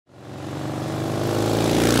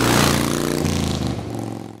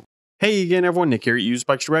Hey again, everyone. Nick here at Used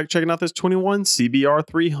Bikes Direct, checking out this 21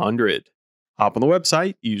 CBR300. Hop on the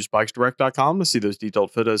website, usedbikesdirect.com, to see those detailed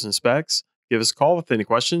photos and specs. Give us a call with any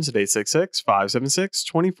questions at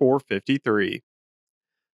 866-576-2453.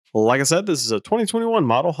 Like I said, this is a 2021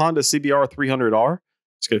 model Honda CBR300R.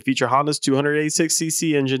 It's going to feature Honda's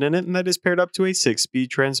 286cc engine in it, and that is paired up to a 6-speed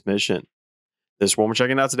transmission. This one we're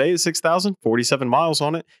checking out today is 6,047 miles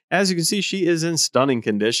on it. As you can see, she is in stunning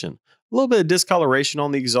condition. A little bit of discoloration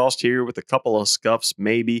on the exhaust here with a couple of scuffs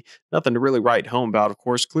maybe. Nothing to really write home about, of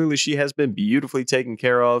course. Clearly, she has been beautifully taken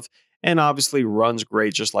care of and obviously runs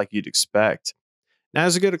great just like you'd expect. Now,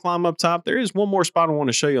 as we go to climb up top, there is one more spot I want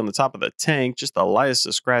to show you on the top of the tank. Just the lightest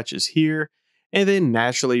of scratches here. And then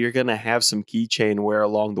naturally, you're going to have some keychain wear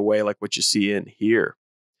along the way like what you see in here.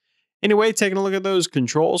 Anyway, taking a look at those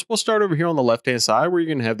controls, we'll start over here on the left-hand side where you're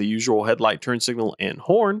going to have the usual headlight, turn signal, and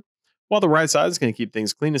horn, while the right side is going to keep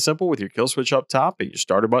things clean and simple with your kill switch up top and your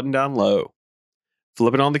starter button down low.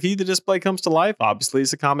 Flipping on the key, the display comes to life. Obviously,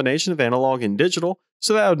 it's a combination of analog and digital,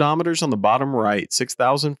 so the odometer's on the bottom right,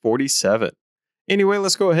 6,047. Anyway,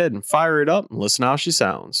 let's go ahead and fire it up and listen how she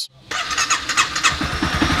sounds.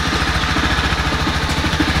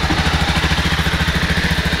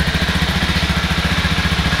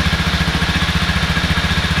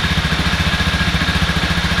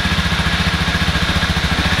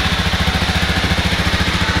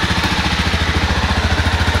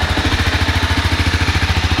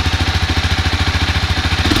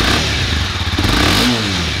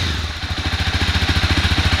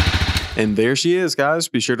 And there she is, guys.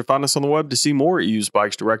 Be sure to find us on the web to see more at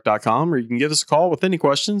usedbikesdirect.com, or you can give us a call with any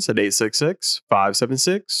questions at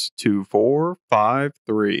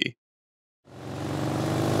 866-576-2453.